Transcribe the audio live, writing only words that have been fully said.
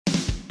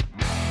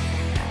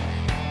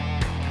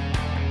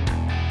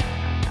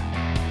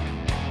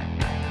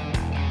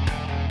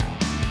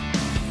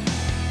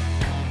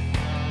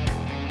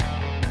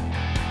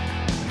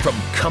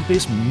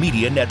Compass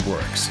Media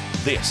Networks.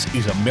 This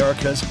is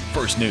America's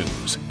First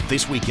News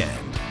This Weekend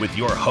with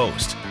your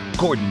host,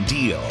 Gordon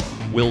Deal.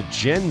 Will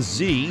Gen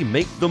Z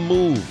make the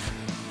move?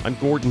 I'm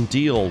Gordon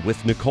Deal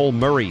with Nicole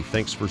Murray.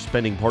 Thanks for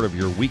spending part of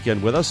your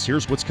weekend with us.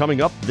 Here's what's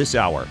coming up this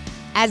hour.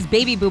 As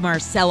baby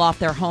boomers sell off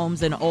their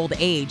homes in old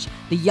age,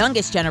 the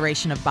youngest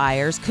generation of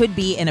buyers could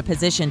be in a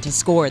position to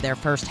score their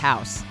first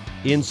house.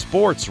 In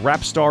sports,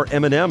 rap star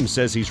Eminem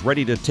says he's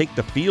ready to take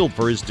the field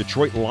for his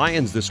Detroit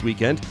Lions this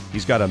weekend.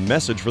 He's got a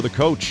message for the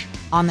coach.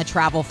 On the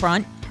travel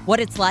front, what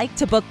it's like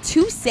to book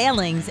 2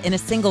 sailings in a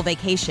single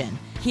vacation.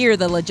 Hear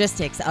the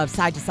logistics of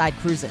side-to-side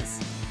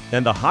cruises.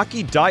 And the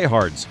hockey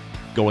diehards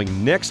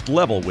going next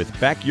level with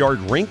backyard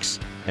rinks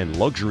and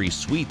luxury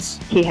suites.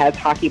 He has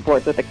hockey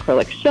boards with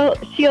acrylic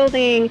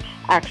shielding,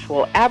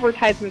 actual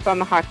advertisements on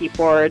the hockey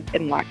board,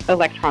 an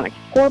electronic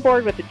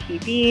scoreboard with a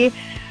TV,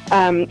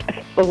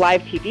 a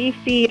live TV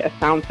feed, a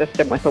sound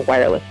system with a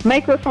wireless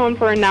microphone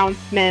for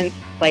announcements,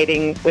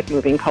 lighting with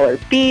moving colored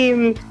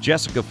beams.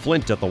 Jessica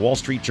Flint at the Wall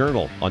Street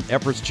Journal on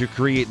efforts to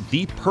create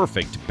the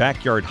perfect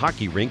backyard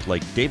hockey rink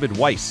like David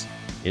Weiss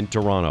in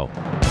Toronto.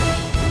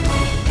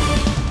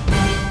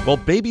 Well,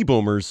 baby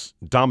boomers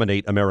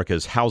dominate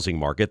America's housing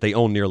market. They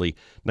own nearly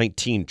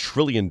 $19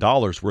 trillion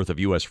worth of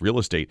U.S. real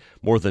estate,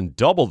 more than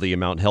double the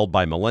amount held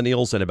by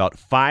millennials and about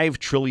 $5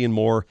 trillion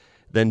more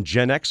than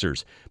Gen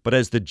Xers. But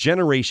as the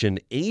generation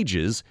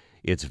ages,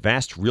 its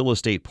vast real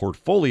estate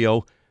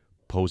portfolio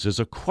poses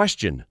a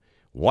question.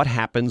 What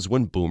happens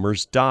when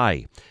boomers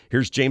die?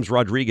 Here's James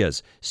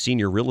Rodriguez,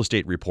 senior real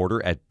estate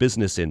reporter at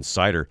Business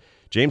Insider.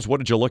 James, what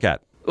did you look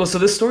at? Well, so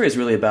this story is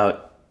really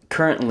about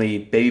currently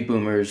baby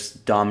boomers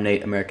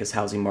dominate America's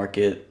housing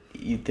market.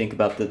 You think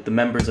about the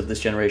members of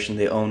this generation,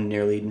 they own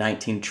nearly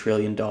 $19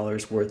 trillion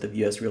worth of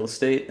U.S. real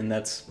estate, and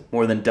that's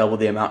more than double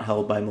the amount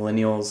held by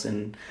millennials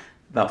and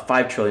about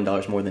 $5 trillion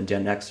more than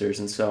Gen Xers.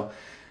 And so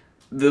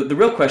the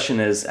real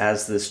question is,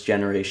 as this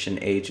generation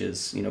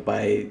ages,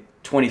 by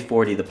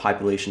 2040, the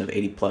population of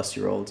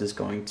 80-plus-year-olds is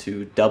going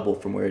to double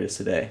from where it is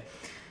today.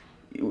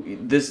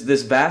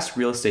 This vast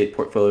real estate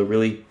portfolio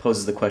really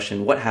poses the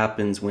question, what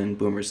happens when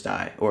boomers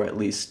die, or at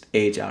least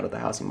age out of the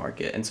housing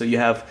market? And so you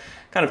have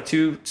kind of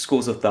 2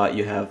 schools of thought.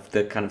 You have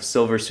the kind of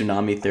silver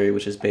tsunami theory,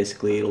 which is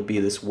basically it'll be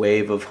this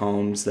wave of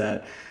homes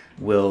that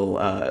will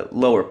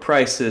lower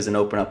prices and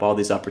open up all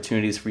these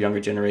opportunities for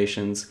younger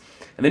generations.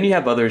 And then you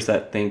have others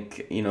that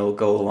think,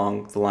 go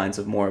along the lines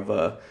of more of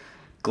a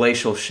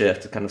glacial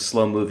shift, kind of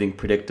slow-moving,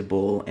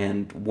 predictable,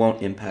 and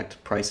won't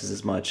impact prices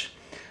as much.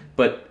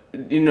 But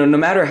no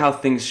matter how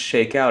things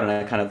shake out, and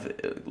I kind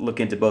of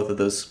look into both of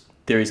those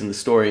theories in the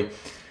story,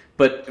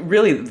 but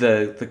really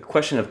the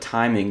question of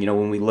timing,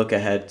 when we look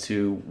ahead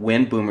to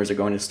when boomers are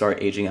going to start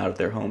aging out of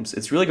their homes,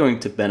 it's really going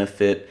to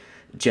benefit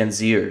Gen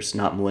Zers,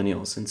 not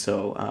millennials. And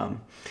so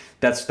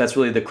that's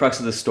really the crux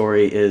of the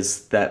story,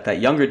 is that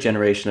younger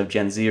generation of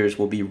Gen Zers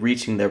will be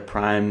reaching their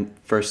prime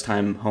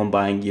first-time home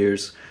buying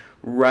years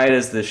right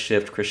as this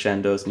shift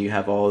crescendos and you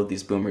have all of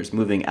these boomers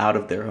moving out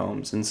of their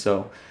homes. And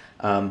so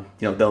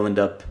they'll end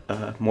up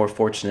more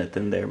fortunate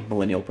than their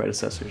millennial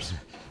predecessors.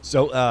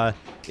 So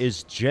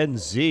is Gen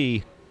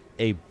Z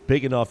a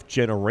big enough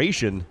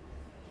generation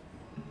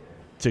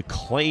to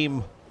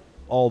claim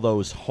all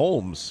those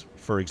homes,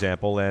 for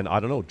example, and, I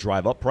don't know,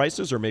 drive up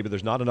prices? Or maybe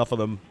there's not enough of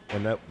them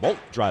and that won't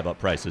drive up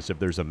prices if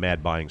there's a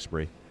mad buying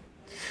spree?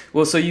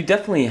 Well, so you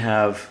definitely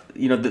have,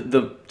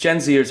 the Gen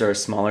Zers are a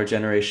smaller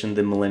generation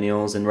than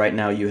millennials, and right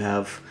now you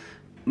have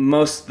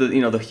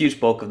the huge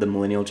bulk of the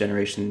millennial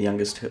generation, the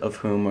youngest of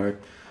whom are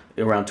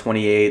around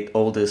 28,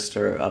 oldest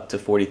are up to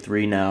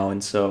 43 now.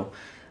 And so,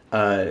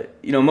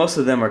 most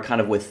of them are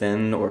kind of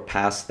within or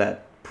past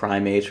that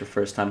prime age for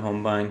first-time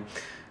home buying.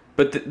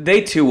 But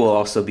they too will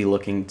also be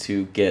looking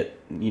to get,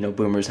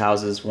 boomers'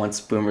 houses. Once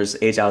boomers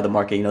age out of the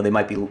market, they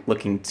might be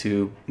looking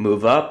to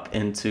move up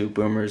into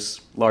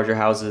boomers' larger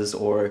houses,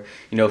 or,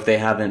 if they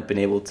haven't been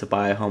able to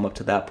buy a home up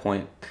to that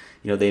point,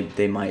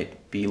 they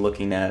might be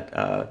looking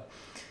at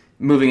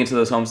moving into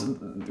those homes.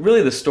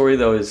 Really, the story,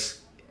 though,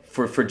 is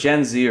for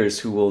Gen Zers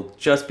who will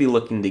just be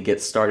looking to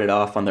get started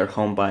off on their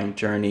home buying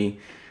journey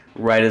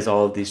right as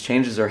all of these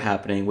changes are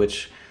happening,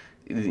 which,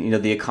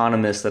 the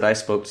economists that I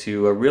spoke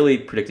to are really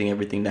predicting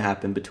everything to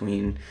happen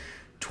between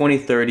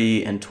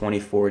 2030 and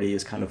 2040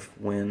 is kind of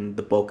when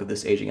the bulk of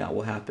this aging out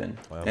will happen.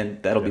 Wow.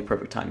 And that'll be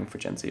perfect timing for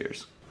Gen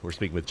Zers. We're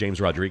speaking with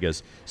James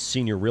Rodriguez,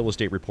 senior real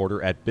estate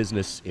reporter at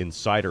Business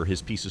Insider.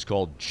 His piece is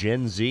called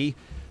Gen Z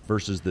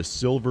versus the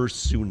Silver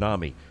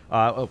Tsunami.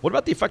 What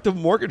about the effect of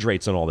mortgage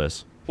rates on all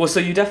this? Well,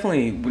 so you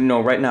definitely know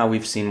right now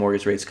we've seen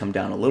mortgage rates come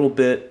down a little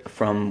bit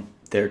from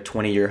their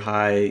 20-year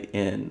high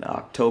in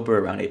October,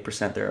 around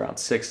 8%. They're around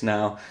 6%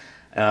 now.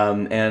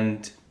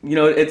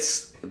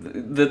 It's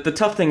the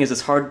tough thing is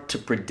it's hard to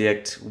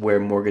predict where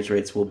mortgage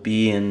rates will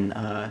be in,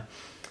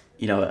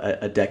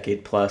 a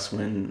decade plus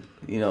when,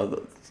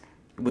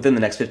 within the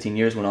next 15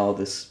 years when all of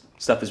this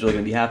stuff is really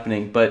going to be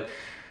happening. But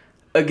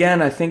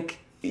again, I think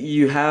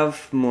you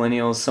have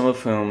millennials, some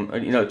of whom,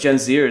 Gen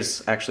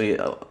Zers actually,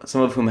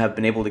 some of whom have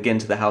been able to get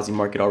into the housing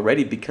market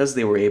already because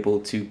they were able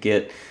to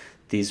get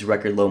these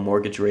record low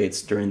mortgage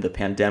rates during the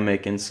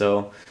pandemic. And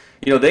so,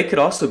 they could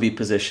also be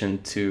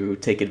positioned to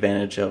take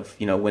advantage of,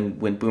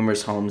 when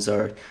boomers' homes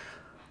are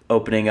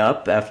opening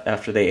up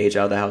after they age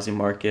out of the housing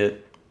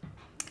market.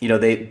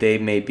 They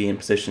may be in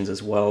positions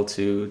as well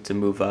to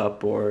move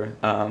up, or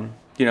on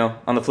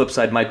the flip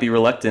side, might be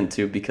reluctant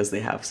to because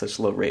they have such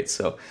low rates.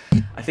 So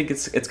I think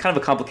it's kind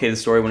of a complicated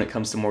story when it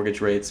comes to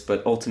mortgage rates,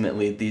 but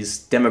ultimately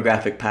these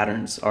demographic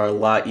patterns are a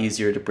lot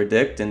easier to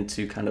predict and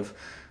to kind of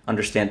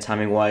understand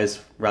timing wise,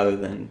 rather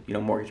than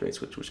mortgage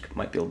rates, which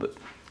might be a little bit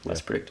less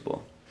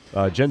predictable.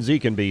 Gen Z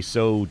can be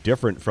so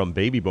different from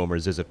baby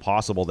boomers. Is it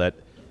possible that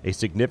a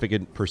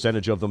significant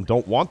percentage of them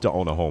don't want to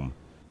own a home?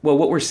 Well,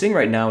 what we're seeing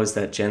right now is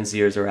that Gen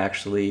Zers are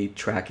actually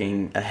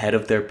tracking ahead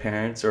of their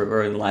parents,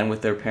 or in line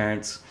with their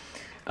parents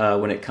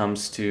when it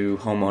comes to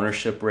home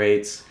ownership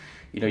rates.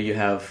 You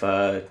have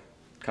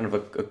kind of a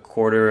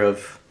quarter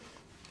of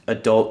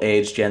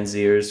adult-age Gen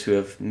Zers who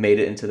have made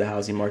it into the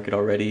housing market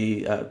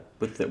already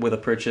with a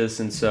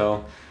purchase, and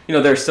so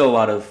there's still a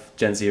lot of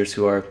Gen Zers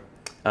who are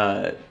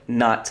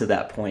not to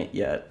that point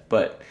yet.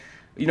 But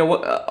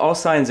all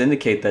signs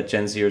indicate that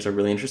Gen Zers are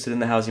really interested in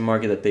the housing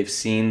market, that they've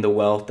seen the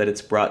wealth that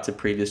it's brought to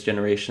previous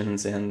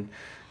generations, and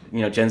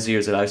Gen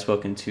Zers that I've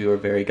spoken to are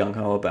very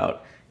gung-ho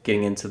about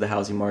getting into the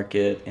housing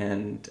market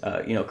and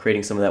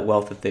creating some of that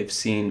wealth that they've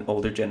seen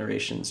older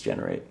generations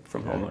generate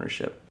from home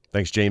ownership.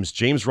 Thanks, James.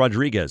 James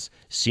Rodriguez,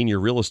 senior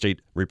real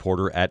estate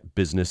reporter at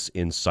Business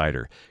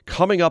Insider.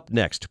 Coming up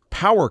next,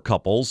 power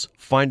couples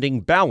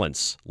finding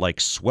balance like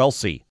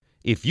Swelsey.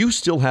 If you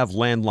still have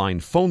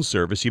landline phone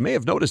service, you may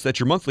have noticed that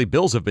your monthly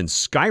bills have been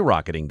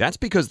skyrocketing. That's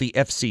because the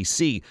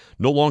FCC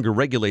no longer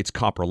regulates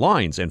copper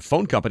lines, and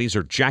phone companies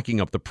are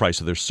jacking up the price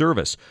of their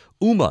service.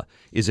 Ooma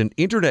is an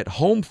internet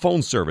home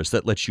phone service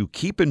that lets you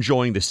keep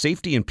enjoying the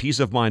safety and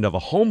peace of mind of a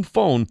home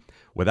phone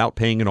without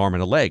paying an arm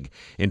and a leg.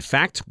 In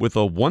fact, with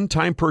a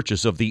one-time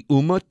purchase of the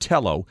Ooma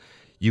Tello,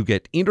 you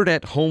get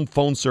internet home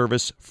phone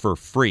service for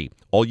free.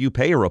 All you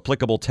pay are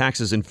applicable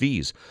taxes and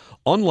fees.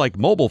 Unlike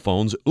mobile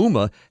phones,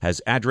 Ooma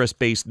has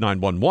address-based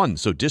 911,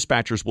 so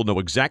dispatchers will know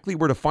exactly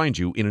where to find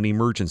you in an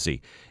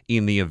emergency.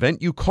 In the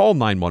event you call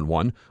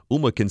 911,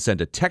 Ooma can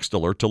send a text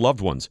alert to loved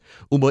ones.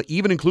 Ooma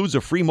even includes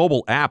a free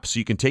mobile app so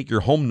you can take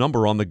your home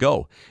number on the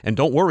go. And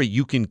don't worry,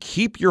 you can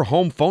keep your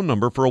home phone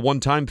number for a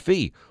one-time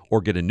fee or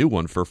get a new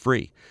one for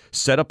free.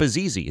 Setup is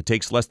easy. It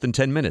takes less than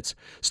 10 minutes.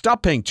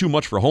 Stop paying too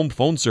much for home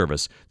phone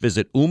service.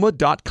 Visit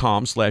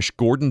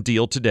ooma.com/Gordon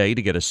Deal today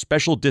to get a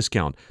special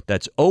discount.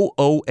 That's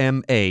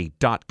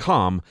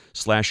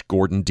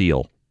ooma.com/Gordon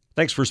Deal.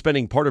 Thanks for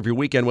spending part of your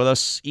weekend with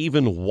us.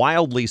 Even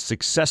wildly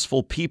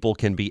successful people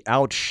can be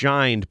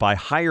outshined by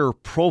higher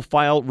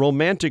profile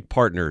romantic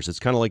partners. It's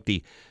kind of like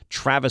the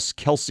Travis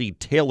Kelce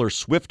Taylor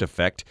Swift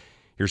effect.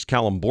 Here's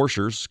Callum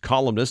Borchers,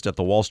 columnist at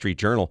the Wall Street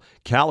Journal.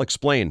 Cal,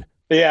 explain.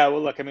 Yeah,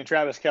 well, look,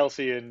 Travis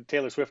Kelce and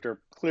Taylor Swift are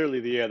clearly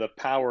the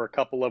power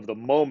couple of the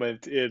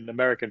moment in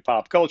American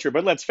pop culture.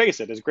 But let's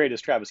face it, as great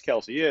as Travis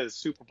Kelce is,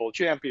 Super Bowl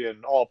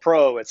champion,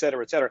 All-Pro, et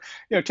cetera, Taylor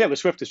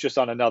Swift is just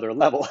on another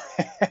level.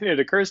 And it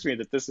occurs to me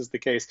that this is the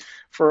case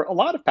for a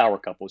lot of power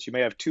couples. You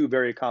may have two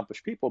very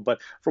accomplished people, but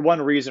for one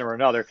reason or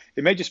another,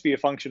 it may just be a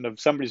function of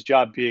somebody's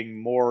job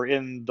being more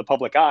in the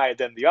public eye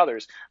than the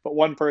others. But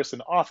one person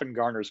often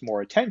garners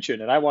more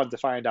attention. And I wanted to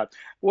find out,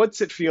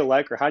 what's it feel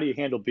like, or how do you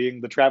handle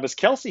being the Travis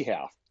Kelce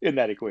half in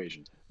that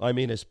equation?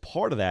 As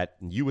part of that,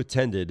 you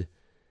attended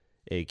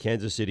a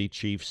Kansas City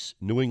Chiefs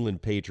New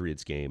England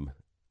Patriots game,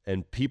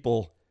 and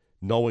people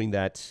knowing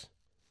that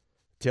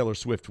Taylor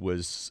Swift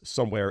was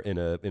somewhere in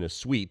a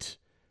suite,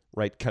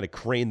 right, kind of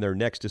craned their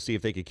necks to see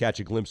if they could catch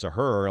a glimpse of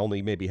her,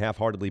 only maybe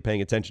half-heartedly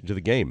paying attention to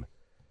the game.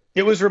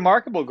 It was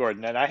remarkable,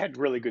 Gordon, and I had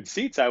really good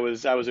seats. I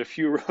was a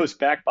few rows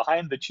back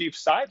behind the Chiefs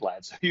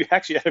sideline, so you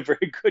actually had a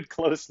very good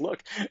close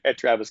look at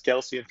Travis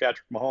Kelce and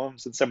Patrick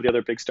Mahomes and some of the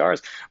other big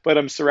stars. But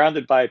I'm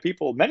surrounded by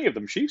people, many of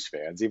them Chiefs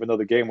fans, even though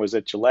the game was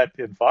at Gillette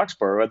in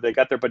Foxborough, and they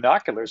got their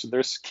binoculars and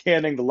they're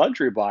scanning the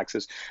luxury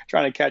boxes,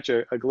 trying to catch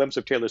a glimpse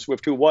of Taylor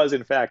Swift, who was,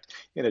 in fact,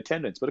 in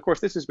attendance. But, of course,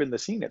 this has been the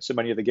scene at so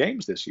many of the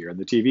games this year, and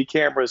the TV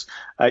cameras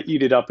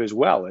eat it up as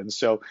well. And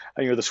so,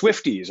 the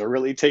Swifties are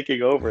really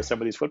taking over some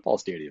of these football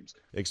stadiums.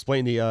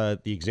 Explain the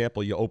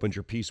example you opened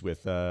your piece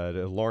with,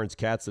 Lawrence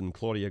Katz and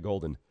Claudia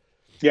Golden.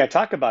 Yeah,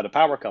 talk about a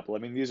power couple.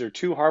 These are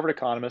two Harvard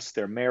economists.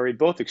 They're married,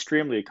 both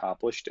extremely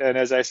accomplished. And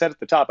as I said at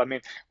the top,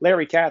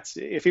 Larry Katz,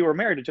 if he were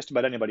married to just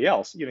about anybody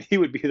else, he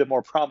would be the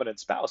more prominent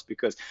spouse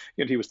because,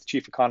 he was the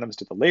chief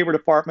economist at the Labor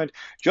Department,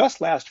 just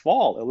last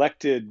fall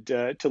elected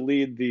to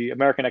lead the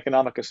American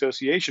Economic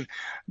Association.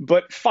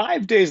 But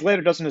 5 days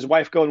later, doesn't his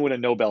wife go and win a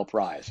Nobel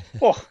Prize?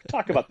 Oh,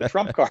 talk about the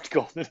trump card,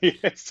 Golden.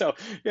 So,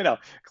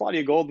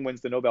 Claudia Golden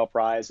wins the Nobel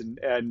Prize,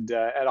 and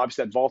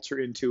obviously that vaults her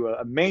into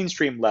a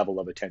mainstream level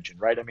of attention,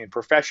 right?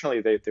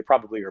 professionally, they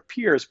probably are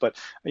peers, but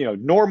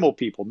normal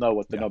people know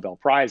what the Nobel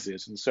Prize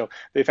is. And so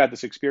they've had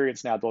this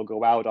experience now. They'll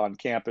go out on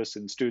campus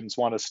and students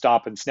want to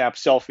stop and snap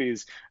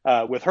selfies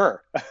with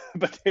her,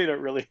 but they're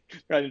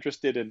not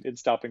interested in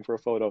stopping for a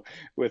photo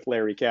with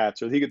Larry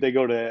Katz, or they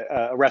go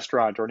to a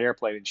restaurant or an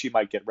airplane and she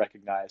might get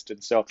recognized.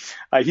 And so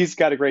he's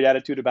got a great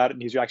attitude about it,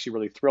 and he's actually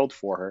really thrilled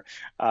for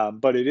her.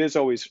 But it is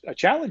always a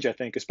challenge, I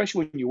think,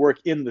 especially when you work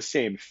in the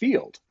same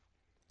field.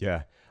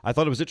 Yeah. I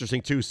thought it was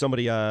interesting, too.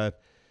 Somebody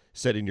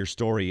said in your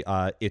story,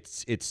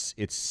 it's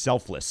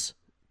selfless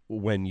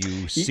when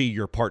you see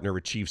your partner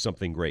achieve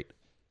something great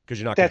because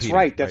you're not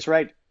competing. That's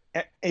right.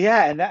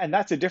 Yeah, and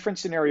that's a different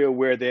scenario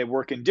where they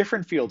work in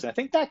different fields. And I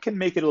think that can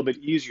make it a little bit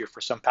easier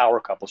for some power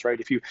couples, right?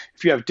 If you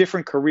have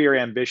different career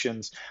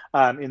ambitions,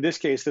 in this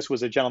case, this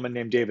was a gentleman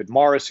named David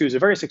Morris, who's a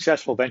very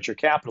successful venture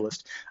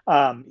capitalist.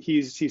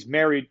 He's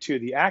married to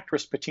the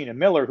actress Patina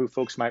Miller, who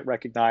folks might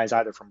recognize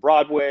either from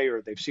Broadway,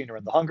 or they've seen her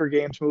in the Hunger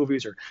Games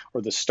movies,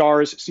 or the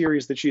Stars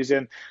series that she's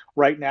in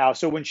right now.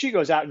 So when she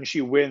goes out and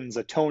she wins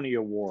a Tony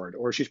Award,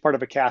 or she's part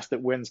of a cast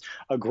that wins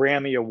a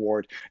Grammy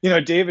Award,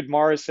 David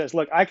Morris says,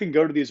 look, I can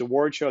go to these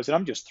award shows and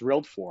I'm just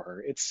thrilled for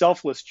her. It's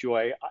selfless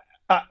joy.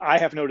 I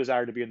have no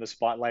desire to be in the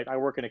spotlight. I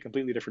work in a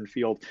completely different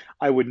field.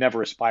 I would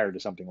never aspire to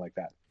something like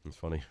that. It's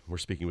funny. We're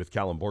speaking with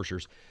Callum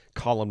Borchers,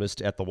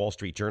 columnist at the Wall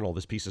Street Journal.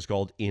 This piece is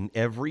called "In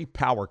Every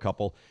Power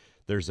Couple,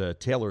 There's a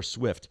Taylor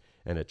Swift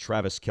and a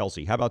Travis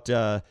Kelce." How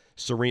about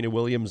Serena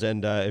Williams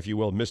and, if you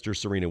will, Mr.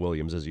 Serena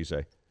Williams, as you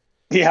say?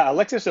 Yeah,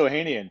 Alexis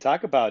Ohanian,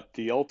 talk about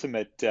the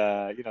ultimate,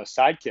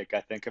 sidekick,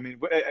 I think. I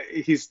mean,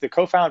 he's the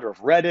co-founder of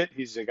Reddit.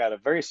 He's got a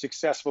very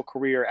successful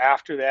career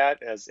after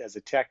that as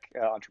a tech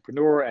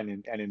entrepreneur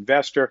and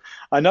investor.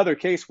 Another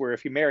case where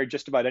if he married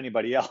just about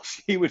anybody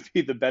else, he would be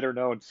the better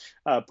known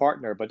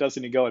partner. But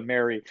doesn't he go and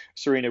marry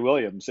Serena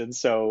Williams? And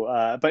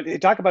so,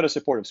 but talk about a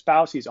supportive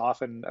spouse. He's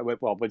often,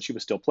 when she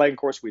was still playing, of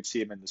course, we'd see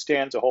him in the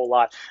stands a whole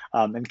lot,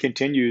 and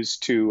continues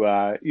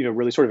to,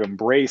 really sort of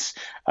embrace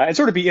and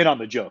sort of be in on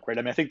the joke, right?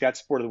 I mean, I think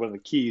that's one of the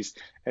keys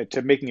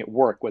to making it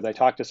work. When I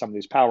talk to some of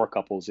these power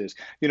couples is,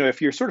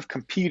 if you're sort of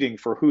competing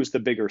for who's the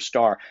bigger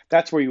star,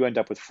 that's where you end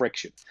up with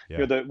friction.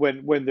 Yeah.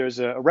 When there's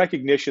a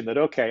recognition that,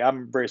 okay,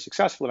 I'm very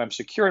successful and I'm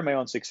secure in my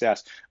own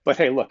success, but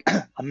hey, look,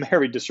 I'm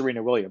married to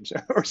Serena Williams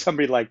or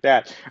somebody like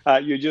that.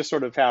 You just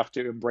sort of have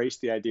to embrace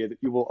the idea that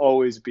you will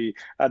always be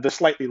the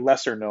slightly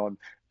lesser known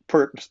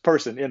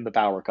person in the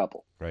power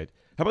couple. Right.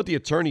 How about the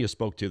attorney you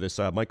spoke to, this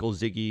Michael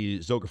Ziggy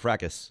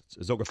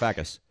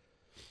Zogafakis?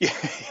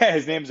 Yeah,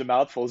 his name's a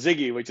mouthful,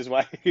 Ziggy, which is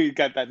why he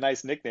got that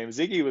nice nickname.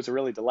 Ziggy was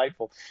really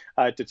delightful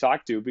to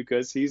talk to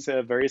because he's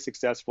a very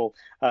successful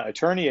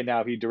attorney, and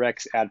now he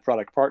directs ad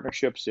product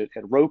partnerships at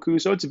Roku.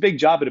 So it's a big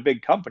job at a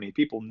big company.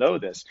 People know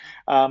this.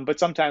 But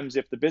sometimes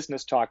if the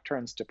business talk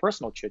turns to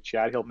personal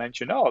chit-chat, he'll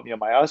mention,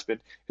 my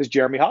husband is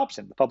Jeremy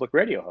Hobson, the public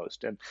radio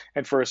host.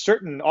 And for a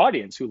certain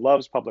audience who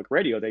loves public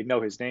radio, they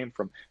know his name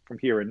from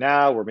Here and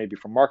Now, or maybe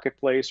from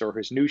Marketplace, or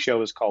his new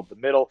show is called The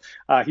Middle.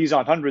 He's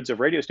on hundreds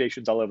of radio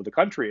stations all over the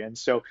country. And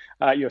so,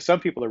 some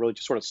people are really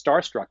just sort of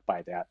starstruck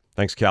by that.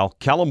 Thanks, Cal.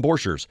 Callum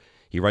Borchers.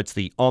 He writes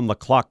the On the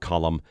Clock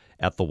column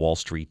at the Wall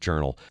Street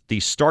Journal.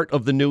 The start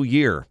of the new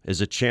year is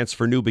a chance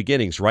for new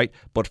beginnings, right?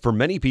 But for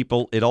many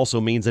people, it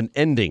also means an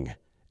ending,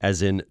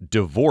 as in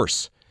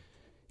divorce.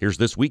 Here's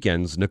this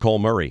weekend's Nicole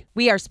Murray.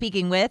 We are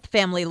speaking with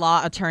family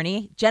law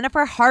attorney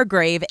Jennifer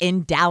Hargrave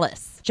in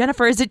Dallas.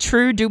 Jennifer, is it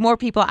true? Do more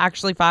people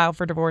actually file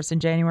for divorce in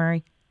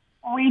January?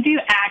 We do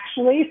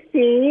actually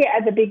see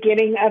at the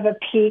beginning of a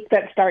peak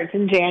that starts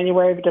in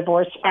January of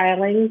divorce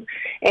filings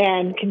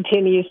and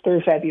continues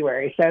through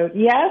February. So,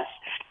 yes,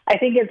 I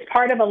think it's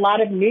part of a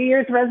lot of New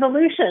Year's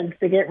resolutions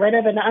to get rid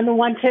of an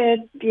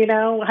unwanted,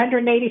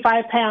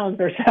 185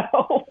 pounds or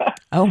so.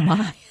 Oh,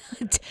 my.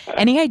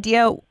 Any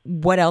idea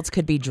what else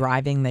could be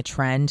driving the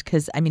trend?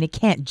 Because, it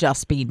can't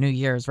just be New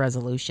Year's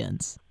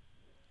resolutions.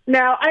 No,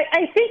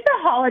 I think the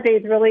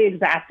holidays really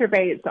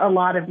exacerbates a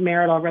lot of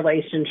marital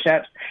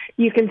relationships.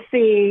 You can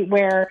see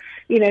where,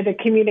 the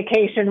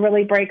communication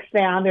really breaks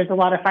down. There's a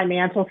lot of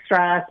financial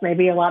stress,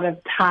 maybe a lot of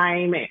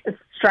time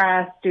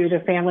stress due to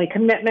family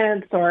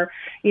commitments, or,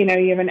 you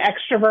have an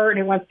extrovert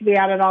who wants to be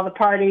out at all the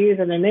parties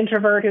and an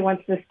introvert who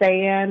wants to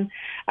stay in.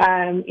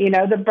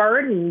 The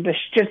burden,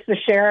 just the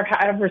share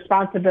of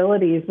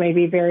responsibilities may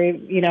be very,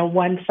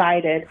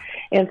 one-sided.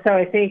 And so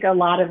I think a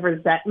lot of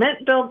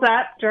resentment builds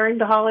up during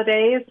the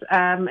holidays,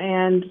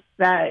 and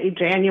that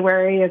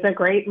January is a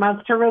great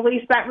month to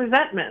release that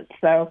resentment.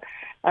 So,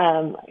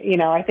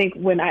 I think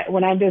when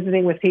I'm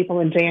visiting with people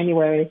in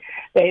January,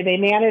 they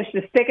manage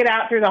to stick it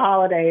out through the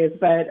holidays,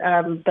 but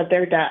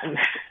they're done.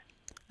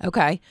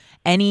 Okay.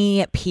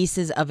 Any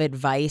pieces of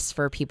advice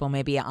for people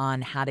maybe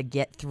on how to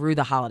get through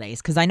the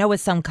holidays? Because I know with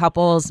some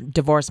couples,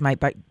 divorce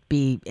might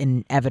be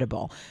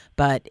inevitable,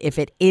 but if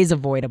it is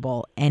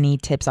avoidable, any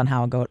tips on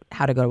how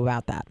to go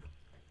about that?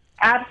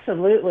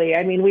 Absolutely.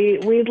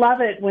 We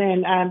love it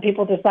when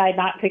people decide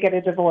not to get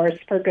a divorce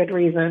for good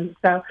reasons.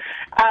 So,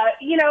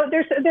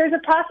 there's a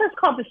process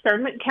called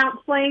discernment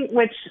counseling,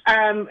 which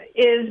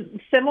is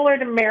similar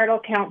to marital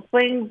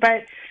counseling,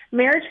 but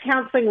marriage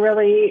counseling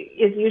really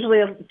is usually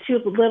too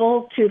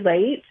little, too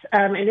late,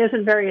 and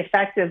isn't very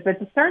effective. But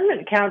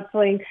discernment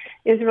counseling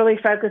is really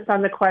focused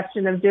on the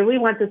question of, do we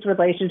want this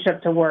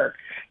relationship to work?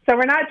 So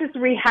we're not just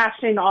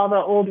rehashing all the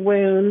old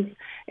wounds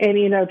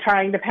and,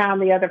 trying to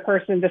pound the other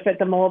person to fit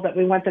the mold that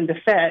we want them to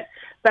fit.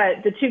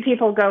 But the two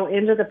people go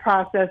into the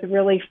process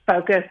really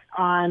focused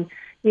on,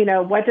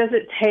 what does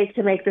it take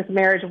to make this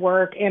marriage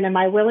work, and am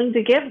I willing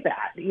to give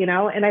that?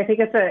 And I think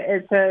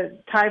it's a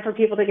time for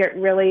people to get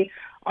really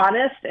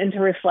honest and to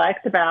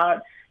reflect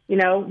about,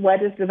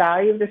 what is the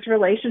value of this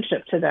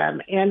relationship to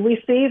them. And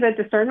we see the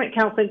discernment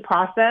counseling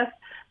process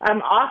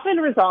often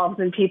resolves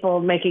in people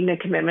making a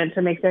commitment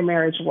to make their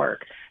marriage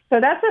work. So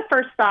that's the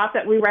first stop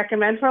that we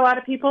recommend for a lot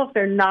of people. If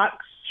they're not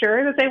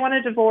sure that they want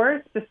a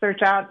divorce, to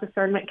search out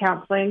discernment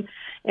counseling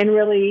and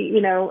really,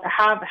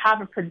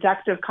 have a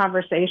productive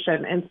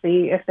conversation and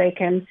see if they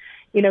can,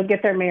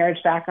 get their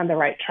marriage back on the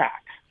right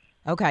track.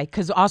 Okay,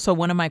 because also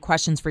one of my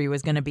questions for you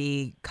is going to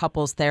be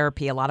couples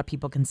therapy. A lot of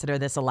people consider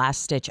this a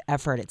last-ditch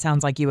effort. It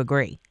sounds like you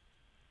agree.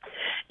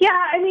 Yeah,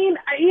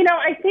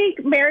 I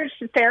think marriage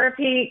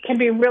therapy can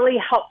be really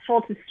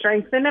helpful to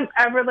strengthen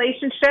a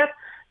relationship.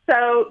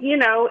 So,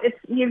 it's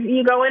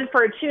you go in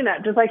for a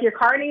tune-up. Just like your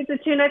car needs a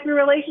tune-up, your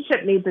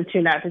relationship needs a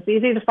tune-up. It's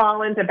easy to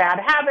fall into bad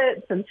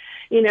habits and,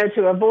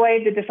 to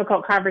avoid the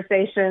difficult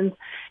conversations.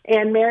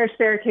 And marriage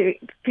therapy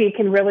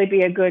can really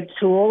be a good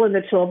tool in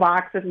the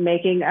toolbox of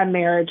making a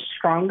marriage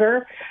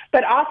stronger.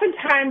 But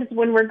oftentimes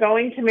when we're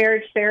going to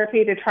marriage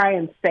therapy to try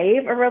and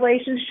save a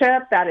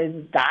relationship that is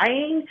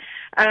dying,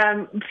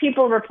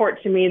 people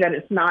report to me that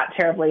it's not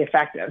terribly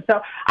effective.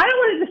 So I don't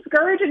want to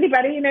discourage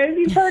anybody. If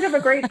you've heard of a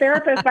great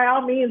therapist, by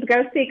all means,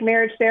 go seek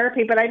marriage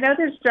therapy. But I know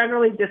there's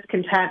generally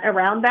discontent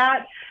around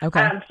that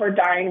for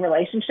dying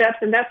relationships.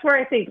 And that's where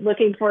I think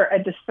looking for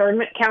a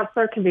discernment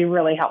counselor can be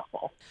really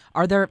helpful.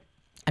 Are there,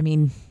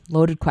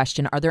 loaded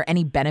question, are there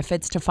any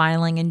benefits to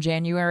filing in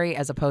January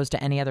as opposed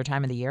to any other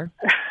time of the year?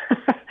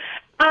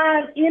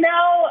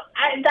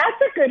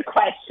 That's a good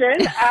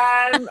question.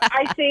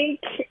 I think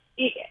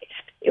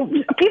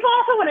people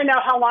also want to know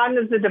how long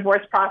is the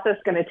divorce process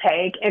going to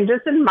take. And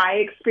just in my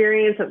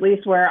experience, at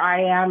least where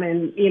I am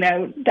in,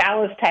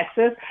 Dallas,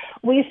 Texas,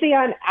 we see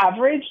on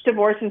average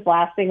divorces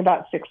lasting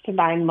about 6 to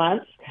 9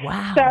 months.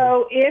 Wow.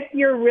 So if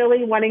you're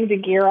really wanting to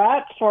gear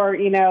up for,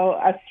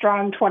 a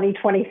strong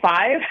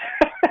 2025,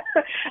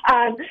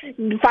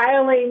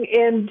 filing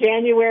in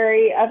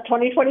January of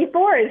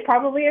 2024 is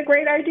probably a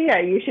great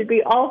idea. You should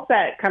be all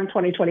set come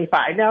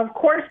 2025. Now, of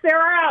course, there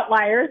are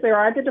outliers. There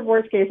are the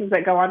divorce cases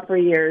that go on for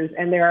years,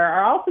 and there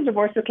are also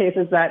divorce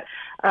cases that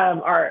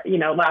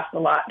last a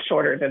lot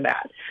shorter than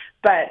that.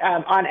 But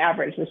on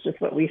average, it's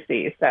just what we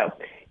see. So,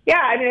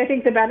 yeah, I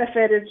think the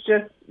benefit is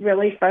just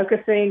really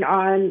focusing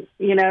on,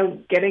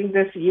 getting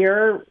this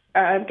year,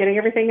 getting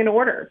everything in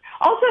order.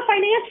 Also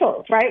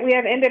financials, right? We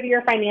have end of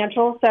year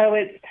financials, so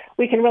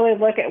we can really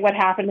look at what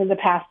happened in the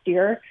past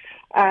year,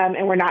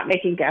 and we're not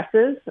making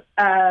guesses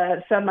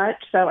so much.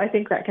 So I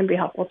think that can be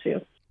helpful too.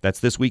 That's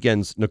this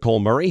weekend's Nicole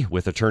Murray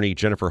with attorney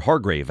Jennifer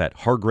Hargrave at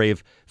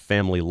Hargrave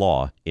Family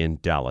Law in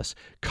Dallas.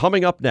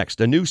 Coming up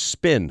next, a new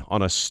spin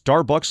on a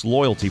Starbucks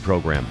loyalty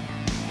program.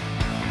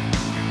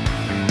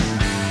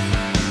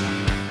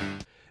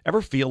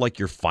 Ever feel like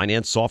your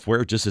finance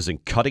software just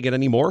isn't cutting it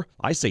anymore?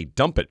 I say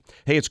dump it.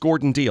 Hey, it's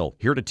Gordon Deal,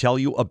 here to tell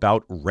you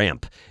about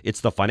Ramp.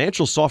 It's the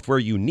financial software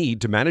you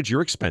need to manage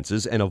your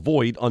expenses and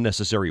avoid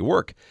unnecessary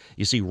work.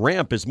 You see,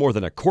 Ramp is more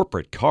than a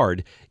corporate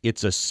card.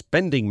 It's a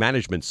spending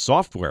management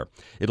software.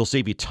 It'll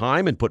save you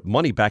time and put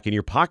money back in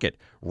your pocket.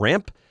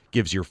 Ramp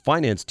gives your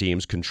finance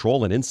teams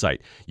control and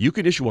insight. You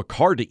can issue a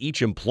card to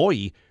each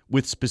employee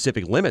with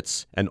specific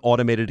limits and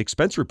automated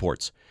expense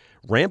reports.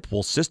 Ramp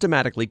will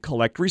systematically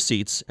collect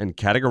receipts and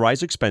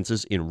categorize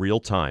expenses in real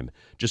time.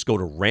 Just go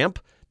to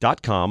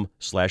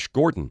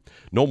ramp.com/Gordon.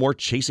 No more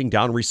chasing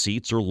down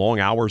receipts or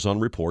long hours on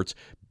reports.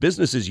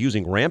 Businesses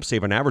using Ramp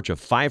save an average of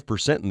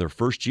 5% in their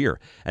first year.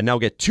 And now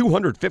get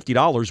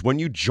 $250 when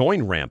you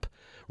join Ramp.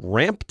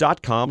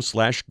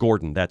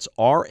 Ramp.com/Gordon. That's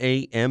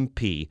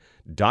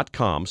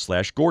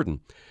RAMP.com/Gordon.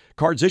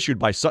 Cards issued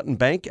by Sutton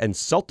Bank and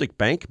Celtic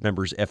Bank,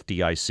 members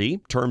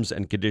FDIC. Terms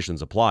and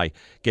conditions apply.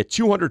 Get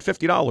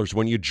 $250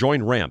 when you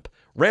join Ramp.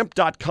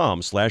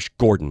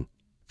 Ramp.com/Gordon.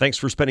 Thanks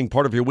for spending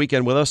part of your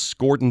weekend with us.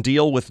 Gordon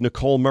Deal with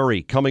Nicole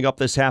Murray. Coming up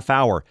this half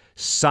hour,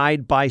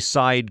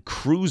 side-by-side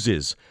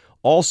cruises.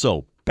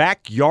 Also,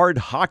 backyard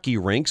hockey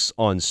rinks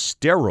on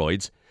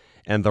steroids.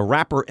 And the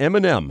rapper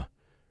Eminem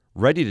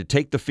ready to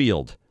take the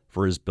field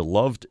for his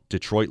beloved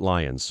Detroit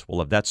Lions. We'll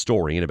have that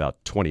story in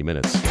about 20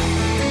 minutes.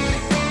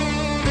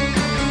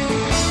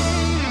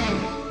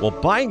 Well,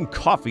 buying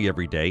coffee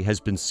every day has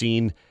been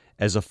seen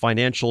as a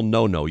financial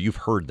no-no. You've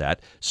heard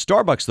that.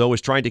 Starbucks, though, is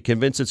trying to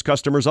convince its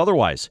customers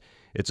otherwise.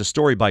 It's a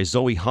story by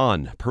Zoe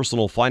Hahn,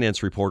 personal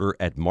finance reporter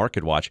at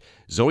MarketWatch.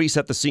 Zoe,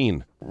 set the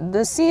scene.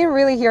 The scene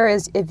really here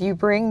is if you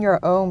bring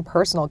your own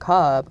personal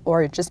cup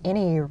or just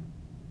any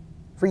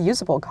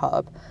reusable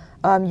cup,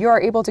 you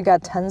are able to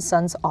get 10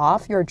 cents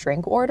off your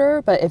drink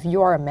order. But if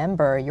you are a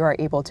member, you are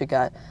able to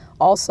get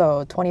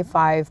also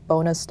 25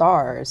 bonus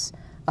stars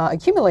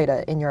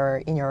accumulated in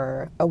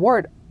your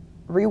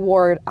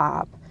reward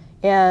app.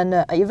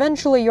 And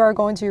eventually you are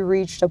going to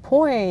reach the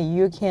point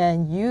you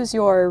can use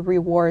your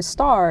reward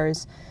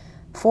stars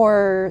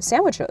for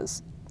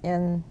sandwiches.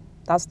 And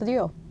that's the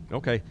deal.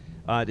 Okay.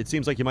 It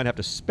seems like you might have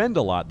to spend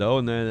a lot, though,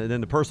 and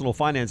then the personal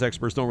finance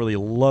experts don't really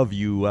love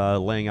you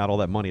laying out all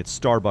that money at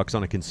Starbucks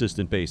on a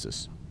consistent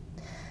basis.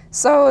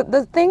 So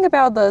the thing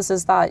about this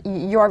is that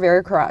you are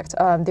very correct.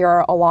 There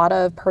are a lot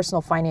of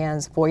personal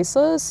finance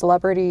voices,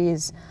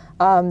 celebrities.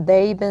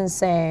 They've been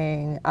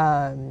saying,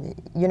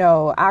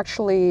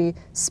 actually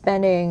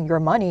spending your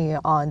money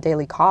on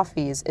daily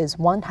coffees is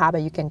one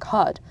habit you can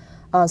cut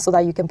so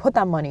that you can put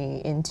that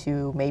money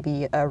into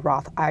maybe a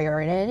Roth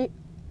IRA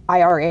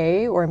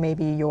or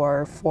maybe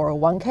your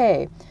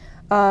 401k.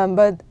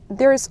 But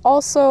there's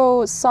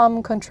also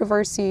some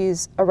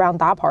controversies around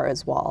that part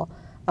as well.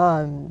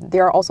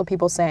 There are also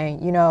people saying,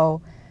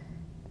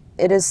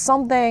 it is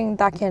something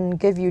that can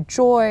give you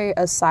joy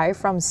aside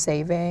from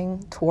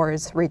saving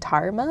towards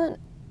retirement.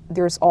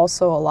 There's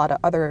also a lot of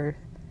other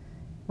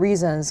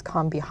reasons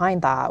come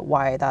behind that,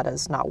 why that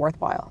is not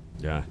worthwhile.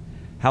 Yeah.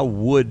 How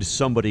would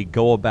somebody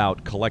go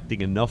about collecting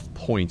enough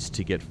points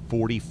to get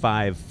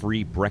 45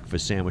 free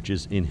breakfast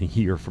sandwiches in a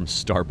year from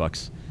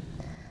Starbucks?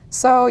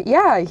 So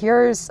yeah,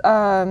 here's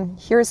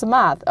the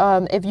math.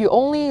 If you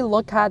only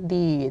look at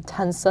the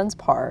 10 cents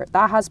part,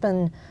 that has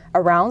been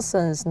around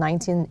since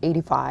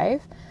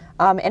 1985,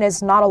 and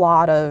it's not a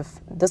lot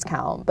of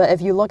discount. But if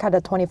you look at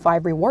the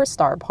 25 reward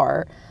star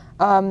part,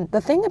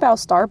 the thing about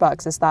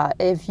Starbucks is that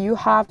if you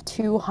have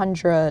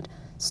 200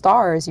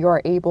 stars, you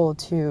are able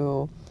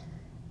to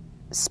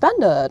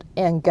spend it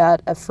and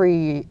get a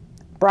free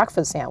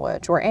breakfast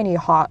sandwich or any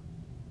hot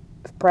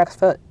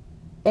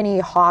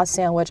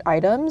sandwich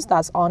items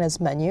that's on its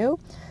menu.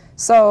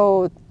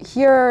 So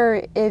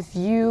here, if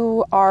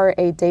you are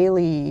a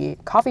daily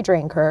coffee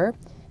drinker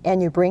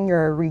and you bring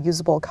your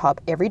reusable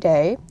cup every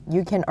day,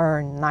 you can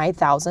earn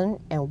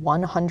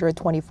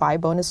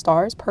 9,125 bonus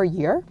stars per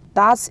year.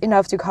 That's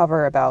enough to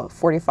cover about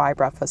 45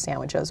 breakfast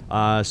sandwiches.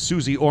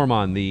 Susie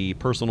Orman, the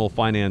personal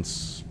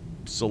finance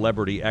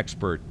celebrity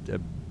expert,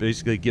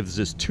 basically gives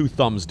this 2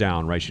 thumbs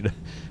down, right?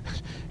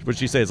 What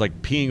she says,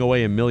 like peeing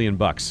away $1 million.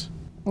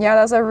 Yeah,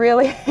 that's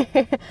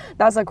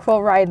that's a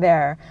quote right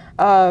there.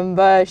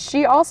 But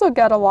she also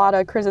got a lot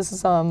of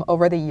criticism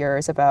over the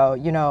years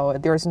about,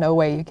 there's no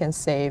way you can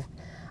save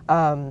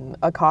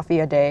a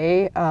coffee a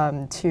day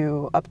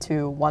to up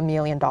to $1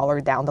 million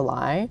down the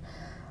line.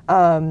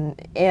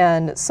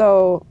 And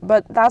so,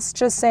 but that's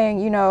just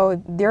saying,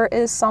 there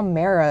is some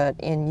merit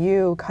in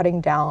you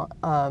cutting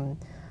down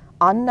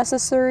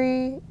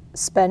unnecessary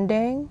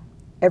spending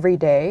every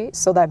day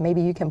so that maybe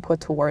you can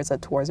put towards a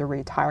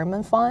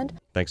retirement fund.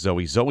 Thanks,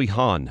 Zoe. Zoe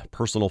Han,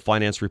 personal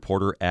finance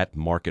reporter at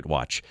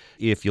MarketWatch.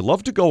 If you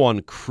love to go on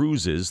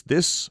cruises,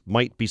 this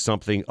might be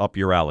something up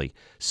your alley.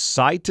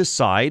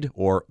 Side-to-side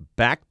or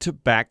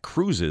back-to-back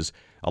cruises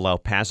allow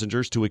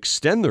passengers to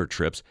extend their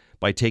trips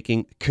by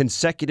taking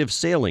consecutive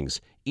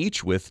sailings,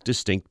 each with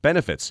distinct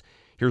benefits.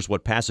 Here's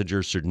what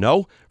passengers should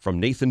know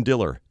from Nathan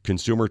Diller,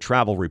 consumer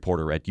travel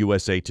reporter at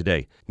USA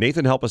Today.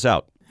 Nathan, help us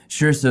out.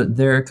 Sure. So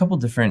there are a couple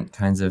different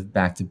kinds of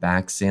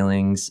back-to-back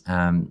sailings.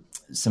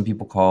 Some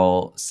people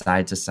call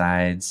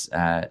side-to-sides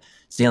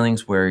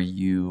sailings where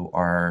you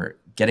are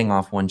getting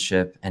off one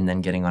ship and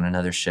then getting on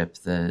another ship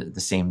the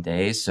same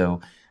day.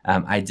 So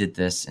I did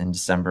this in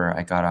December.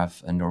 I got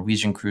off a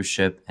Norwegian cruise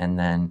ship and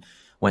then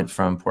went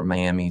from Port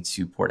Miami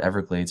to Port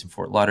Everglades and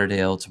Fort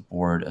Lauderdale to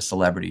board a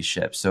celebrity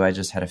ship. So I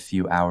just had a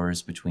few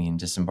hours between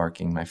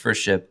disembarking my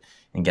first ship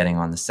and getting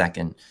on the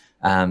second.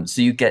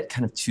 So you get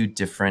kind of 2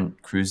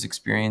 different cruise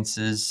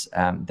experiences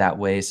that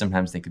way.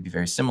 Sometimes they could be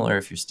very similar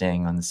if you're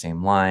staying on the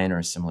same line or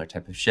a similar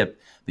type of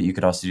ship, but you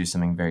could also do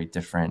something very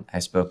different. I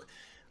spoke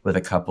with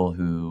a couple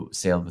who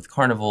sailed with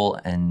Carnival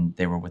and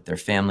they were with their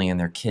family and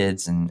their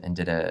kids and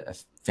did a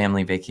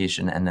family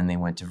vacation. And then they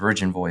went to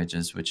Virgin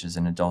Voyages, which is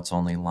an adults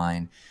only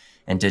line,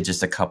 and did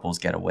just a couple's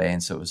getaway.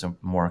 And so it was a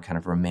more kind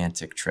of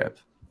romantic trip.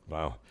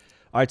 Wow.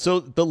 All right.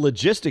 So the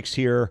logistics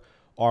here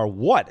are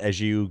what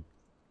as you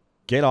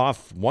get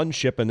off one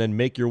ship and then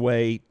make your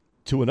way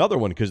to another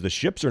one? Because the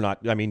ships are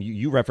not,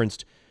 you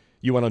referenced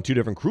you went on 2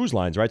 different cruise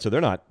lines, right? So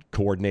they're not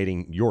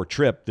coordinating your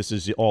trip. This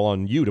is all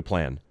on you to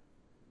plan.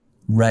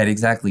 Right,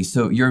 exactly.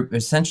 So you're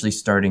essentially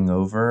starting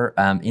over.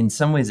 In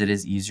some ways, it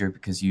is easier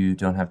because you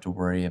don't have to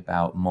worry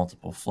about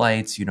multiple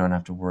flights. You don't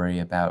have to worry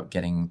about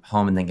getting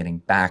home and then getting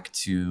back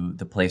to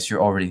the place.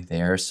 You're already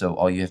there. So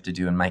all you have to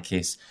do, in my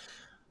case,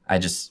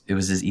 it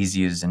was as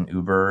easy as an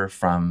Uber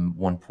from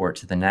one port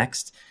to the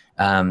next.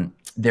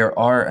 There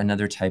are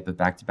another type of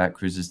back-to-back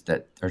cruises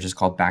that are just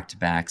called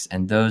back-to-backs,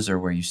 and those are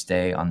where you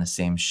stay on the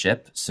same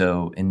ship.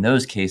 So in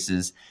those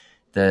cases,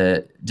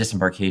 the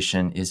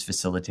disembarkation is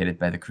facilitated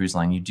by the cruise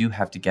line. You do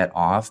have to get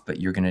off, but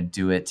you're going to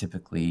do it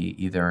typically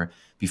either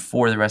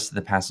before the rest of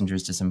the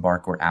passengers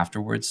disembark or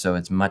afterwards. So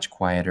it's much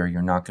quieter.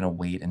 You're not going to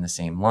wait in the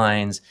same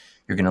lines.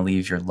 You're going to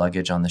leave your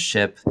luggage on the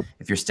ship.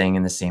 If you're staying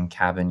in the same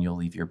cabin, you'll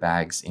leave your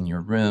bags in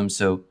your room.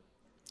 So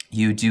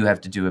you do have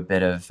to do a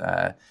bit of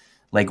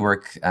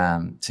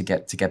legwork to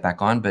get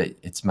back on, but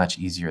it's much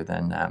easier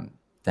than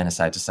a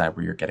side to side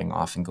where you're getting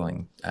off and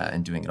going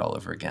and doing it all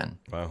over again.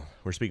 Wow.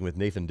 We're speaking with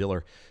Nathan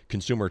Diller,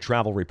 consumer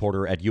travel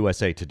reporter at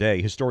USA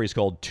Today. His story is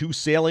called 2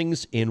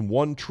 Sailings in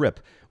 1 Trip: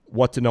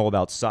 What to Know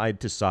About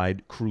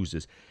Side-to-Side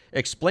Cruises.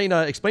 Explain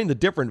the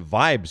different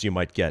vibes you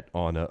might get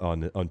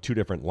on 2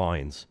 different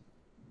lines.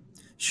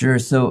 Sure.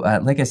 So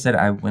like I said,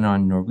 I went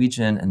on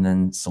Norwegian and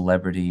then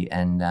Celebrity,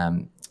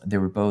 and they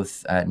were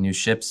both new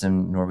ships.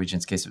 In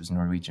Norwegian's case, it was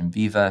Norwegian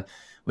Viva,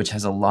 which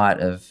has a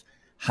lot of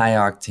high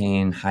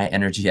octane, high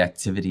energy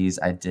activities.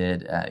 I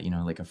did,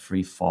 like a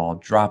free fall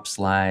drop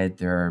slide.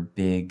 There are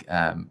big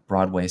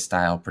Broadway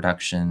style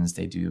productions.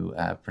 They do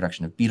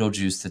production of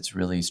Beetlejuice that's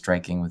really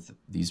striking with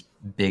these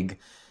big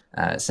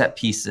set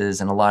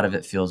pieces, and a lot of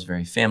it feels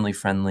very family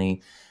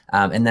friendly.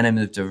 And then I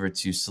moved over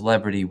to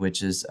Celebrity,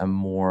 which is a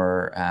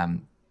more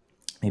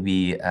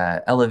maybe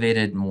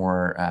elevated,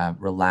 more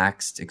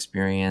relaxed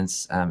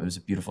experience. It was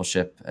a beautiful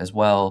ship as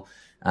well.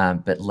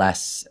 But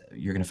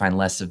you're going to find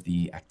less of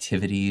the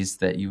activities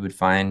that you would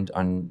find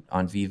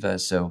on Viva.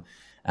 So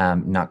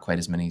not quite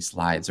as many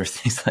slides or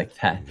things like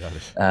that.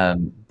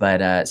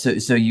 But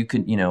so you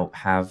could,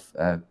 have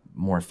a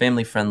more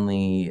family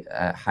friendly,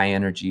 high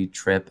energy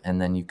trip. And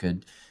then you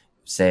could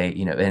say,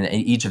 and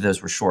each of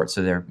those were short.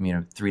 So they're,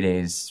 3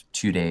 days,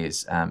 2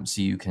 days.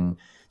 So you can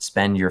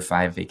spend your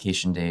 5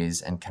 vacation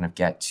days and kind of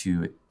get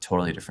to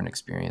totally different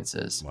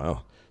experiences.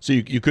 Wow. So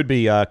you could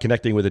be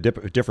connecting with a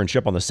different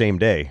ship on the same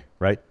day,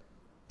 right?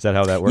 Is that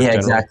how that works? Yeah,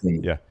 generally?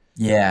 exactly.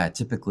 Yeah,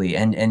 typically.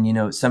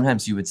 And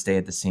sometimes you would stay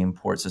at the same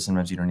port. So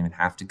sometimes you don't even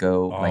have to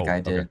go like I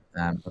did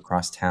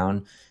across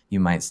town. You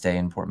might stay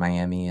in Port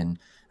Miami. And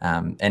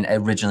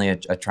originally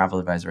a travel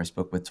advisor I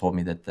spoke with told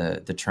me that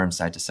the term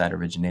side to side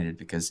originated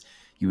because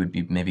you would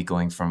be maybe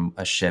going from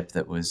a ship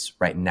that was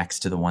right next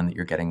to the one that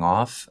you're getting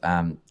off.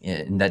 And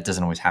that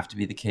doesn't always have to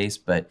be the case,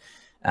 but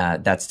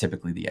that's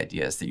typically the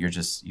idea, is that you're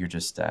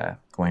just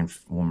going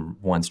from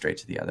one straight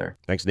to the other.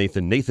 Thanks,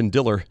 Nathan. Nathan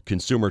Diller,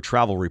 consumer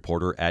travel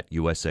reporter at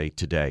USA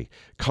Today.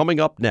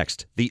 Coming up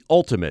next, the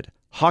ultimate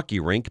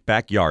hockey rink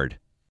backyard.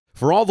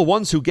 For all the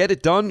ones who get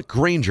it done,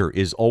 Grainger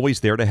is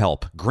always there to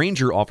help.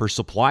 Grainger offers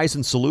supplies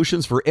and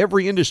solutions for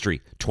every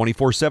industry,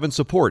 24/7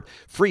 support,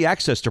 free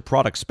access to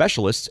product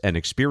specialists, and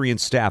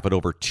experienced staff at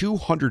over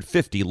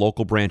 250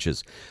 local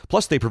branches.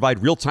 Plus, they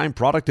provide real-time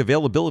product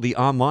availability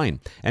online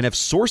and have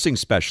sourcing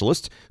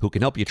specialists who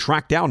can help you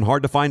track down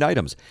hard-to-find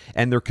items.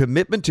 And their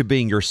commitment to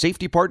being your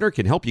safety partner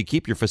can help you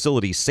keep your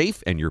facilities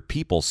safe and your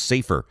people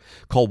safer.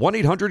 Call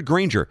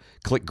 1-800-GRAINGER.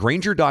 Click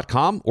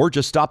Grainger.com or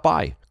just stop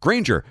by.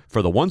 Grainger,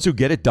 for the ones who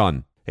get it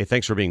done. Hey,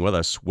 thanks for being with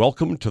us.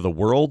 Welcome to the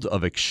world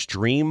of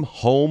extreme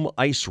home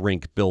ice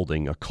rink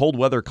building, a cold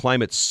weather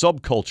climate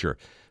subculture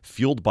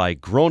fueled by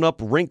grown-up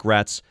rink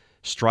rats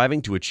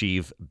striving to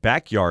achieve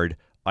backyard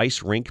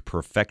ice rink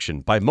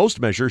perfection. By most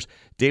measures,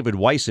 David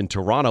Weiss in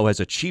Toronto has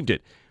achieved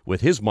it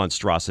with his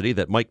monstrosity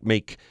that might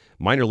make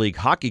minor league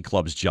hockey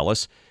clubs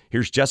jealous.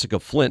 Here's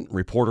Jessica Flint,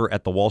 reporter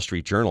at the Wall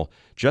Street Journal.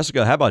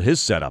 Jessica, how about his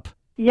setup?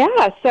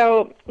 Yeah,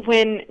 so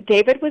when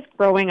David was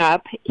growing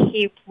up,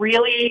 he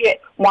really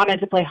wanted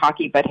to play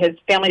hockey, but his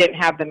family didn't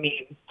have the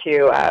means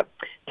to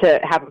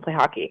have him play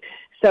hockey.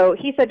 So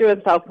he said to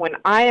himself, when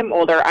I am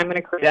older, I'm going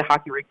to create a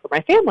hockey rink for my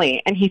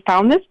family. And he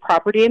found this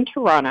property in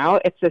Toronto.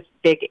 It's this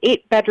big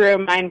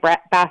 8-bedroom,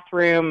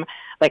 9-bathroom,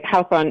 like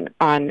house on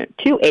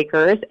 2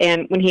 acres.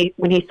 And when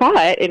he saw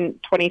it in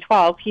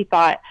 2012, he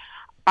thought,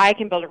 I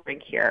can build a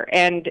rink here.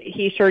 And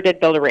he sure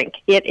did build a rink.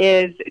 It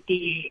is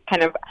the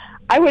kind of,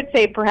 I would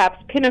say, perhaps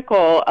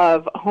pinnacle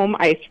of home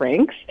ice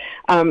rinks.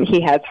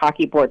 He has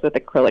hockey boards with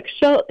acrylic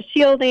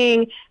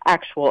shielding,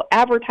 actual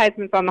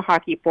advertisements on the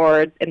hockey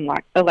boards, an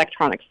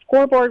electronic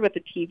scoreboard with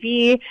a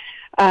TV,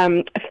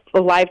 a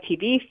live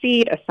TV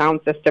feed, a sound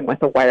system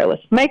with a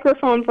wireless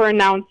microphone for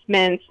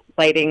announcements,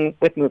 lighting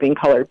with moving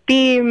colored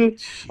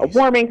beams, a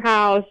warming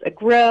house, a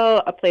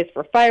grill, a place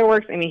for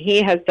fireworks. I mean,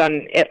 he has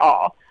done it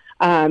all.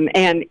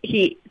 And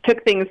he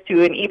took things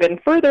to an even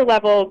further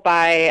level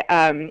by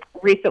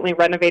recently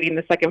renovating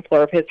the second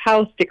floor of his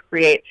house to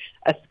create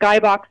a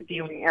skybox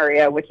viewing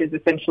area, which is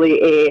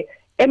essentially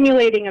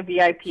emulating a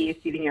VIP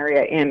seating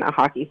area in a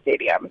hockey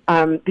stadium.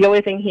 The only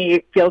thing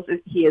he feels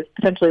he is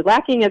potentially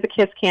lacking is a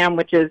kiss cam,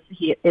 which is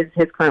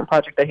his current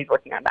project that he's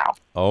working on now.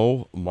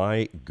 Oh,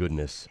 my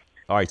goodness.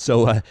 All right,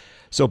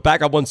 so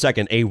back up 1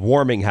 second. A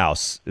warming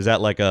house. Is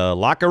that like a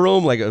locker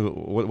room? Like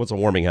what's a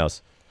warming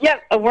house? Yeah,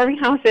 a warming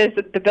house is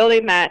the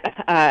building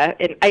that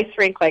an ice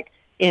rink, like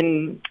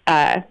in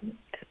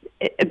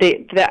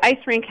the ice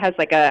rink has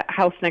like a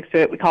house next to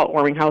it. We call it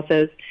warming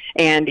houses,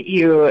 and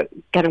you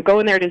kind of go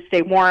in there to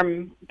stay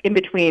warm in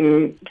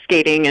between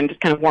skating and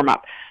just kind of warm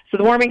up. So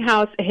the warming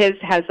house, his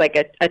has like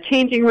a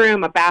changing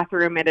room, a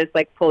bathroom. It is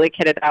like fully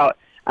kitted out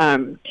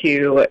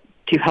to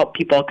help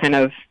people kind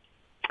of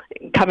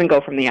come and go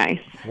from the ice.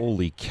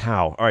 Holy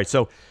cow. All right,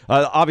 so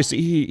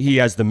obviously he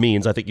has the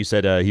means. I think you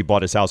said he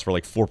bought his house for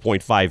like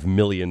 $4.5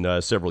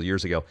 million several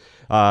years ago.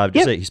 Yep.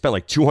 He spent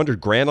like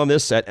 $200,000 on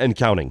this and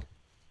counting.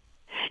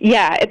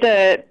 Yeah,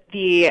 the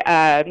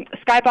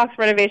skybox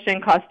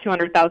renovation cost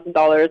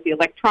 $200,000. The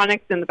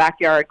electronics in the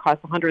backyard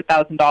cost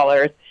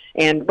 $100,000.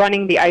 And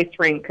running the ice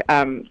rink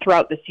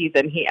throughout the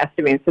season, he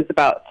estimates is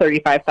about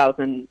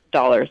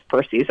 $35,000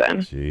 per season.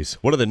 Jeez.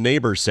 What do the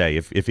neighbors say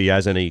if he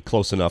has any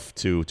close enough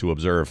to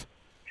observe?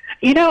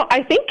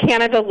 I think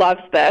Canada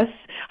loves this.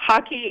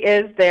 Hockey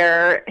is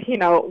their,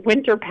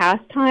 winter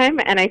pastime,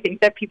 and I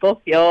think that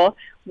people feel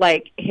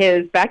like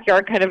his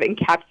backyard kind of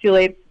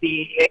encapsulates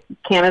the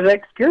Canada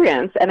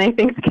experience, and I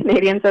think the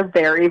Canadians are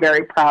very,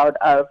 very proud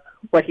of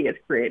what he has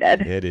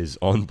created. It is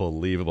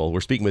unbelievable.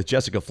 We're speaking with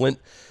Jessica Flint.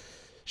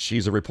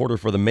 She's a reporter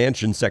for the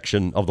Mansion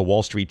section of the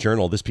Wall Street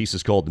Journal. This piece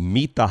is called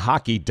Meet the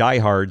Hockey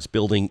Diehards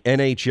Building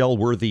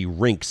NHL-Worthy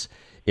Rinks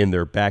in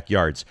Their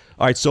Backyards.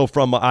 All right, so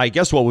from, I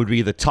guess, what would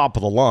be the top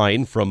of the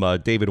line from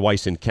David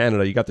Weiss in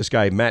Canada, you got this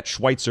guy, Matt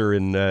Schweitzer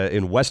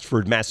in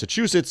Westford,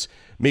 Massachusetts,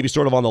 maybe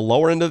sort of on the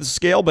lower end of the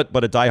scale,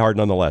 but a diehard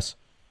nonetheless.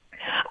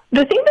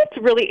 The thing that's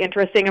really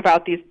interesting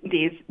about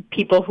these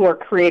people who are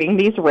creating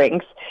these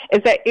rinks is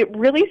that it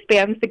really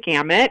spans the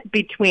gamut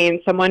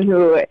between someone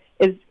who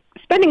is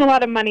spending a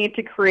lot of money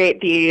to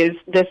create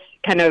this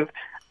kind of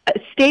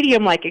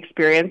stadium-like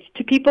experience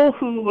to people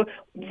who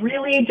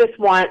really just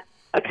want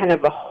a kind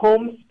of a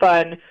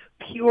homespun,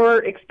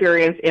 pure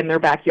experience in their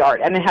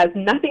backyard. And it has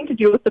nothing to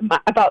do with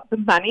about the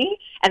money,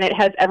 and it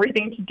has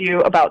everything to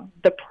do about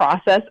the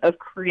process of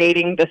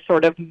creating this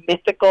sort of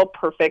mythical,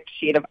 perfect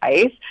sheet of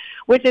ice,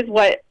 which is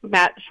what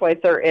Matt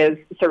Schweitzer is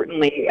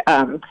certainly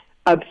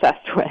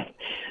obsessed with.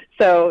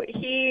 So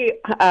he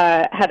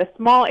had a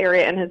small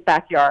area in his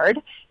backyard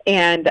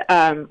and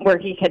where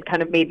he had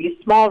kind of made these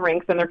small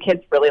rinks, and their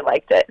kids really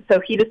liked it.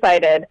 So he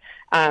decided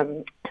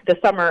the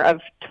summer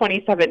of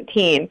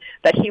 2017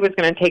 that he was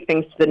going to take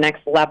things to the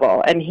next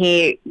level. And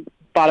he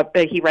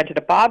rented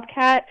a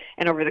Bobcat,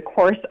 and over the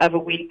course of a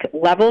week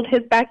leveled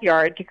his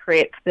backyard to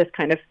create this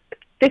kind of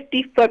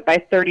 50-foot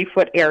by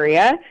 30-foot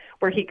area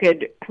where he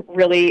could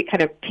really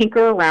kind of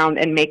tinker around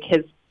and make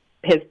his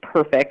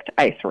perfect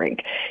ice rink.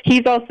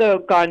 He's also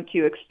gone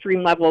to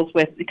extreme levels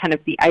with kind of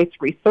the ice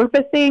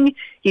resurfacing.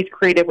 He's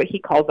created what he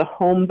calls a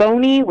home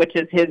bony, which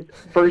is his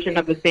version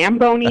of the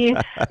Zamboni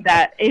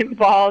that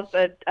involves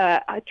a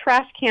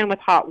trash can with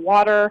hot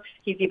water.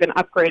 He's even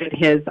upgraded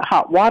his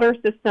hot water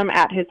system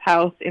at his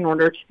house in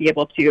order to be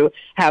able to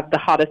have the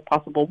hottest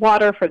possible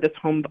water for this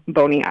home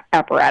bony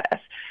apparatus.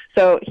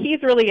 So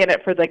he's really in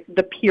it for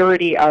the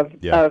purity of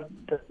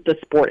the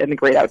sport and the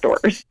great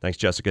outdoors. Thanks,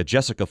 Jessica.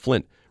 Jessica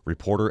Flint,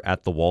 reporter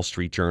at the Wall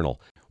Street Journal.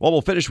 Well,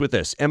 we'll finish with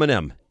this.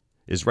 Eminem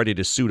is ready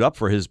to suit up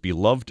for his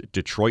beloved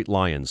Detroit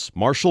Lions.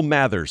 Marshall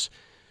Mathers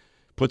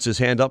puts his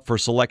hand up for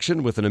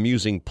selection with an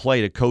amusing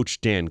play to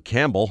coach Dan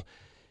Campbell.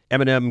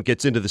 Eminem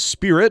gets into the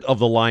spirit of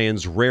the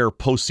Lions' rare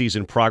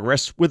postseason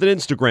progress with an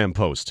Instagram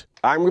post.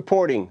 I'm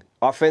reporting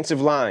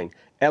offensive line,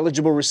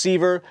 eligible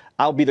receiver.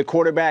 I'll be the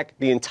quarterback,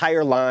 the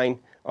entire line,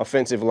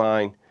 offensive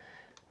line,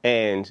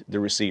 and the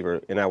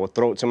receiver, and I will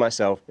throw it to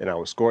myself, and I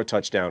will score a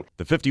touchdown.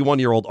 The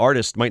 51-year-old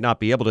artist might not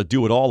be able to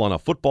do it all on a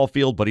football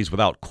field, but he's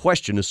without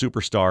question a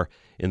superstar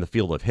in the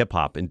field of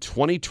hip-hop. In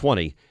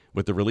 2020,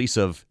 with the release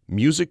of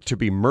Music to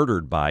Be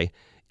Murdered By,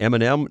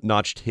 Eminem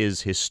notched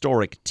his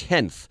historic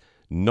 10th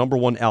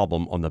 #1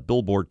 album on the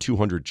Billboard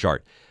 200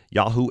 chart.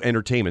 Yahoo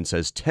Entertainment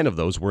says 10 of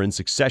those were in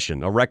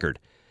succession, a record,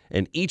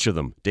 and each of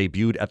them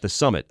debuted at the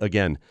Summit.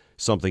 Again,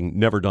 something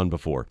never done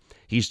before.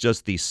 He's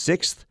just the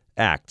 6th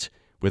act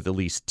with at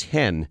least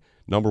 10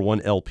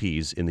 #1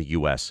 LPs in the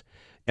U.S.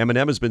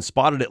 Eminem has been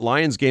spotted at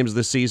Lions games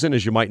this season,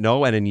 as you might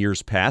know, and in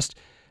years past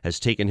has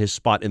taken his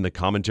spot in the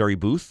commentary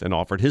booth and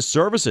offered his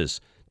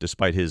services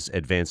despite his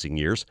advancing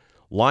years.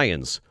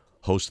 Lions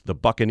host the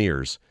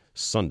Buccaneers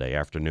Sunday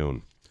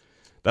afternoon.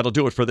 That'll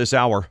do it for this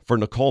hour. For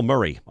Nicole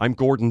Murray, I'm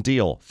Gordon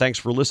Deal. Thanks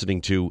for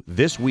listening to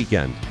This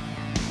Weekend.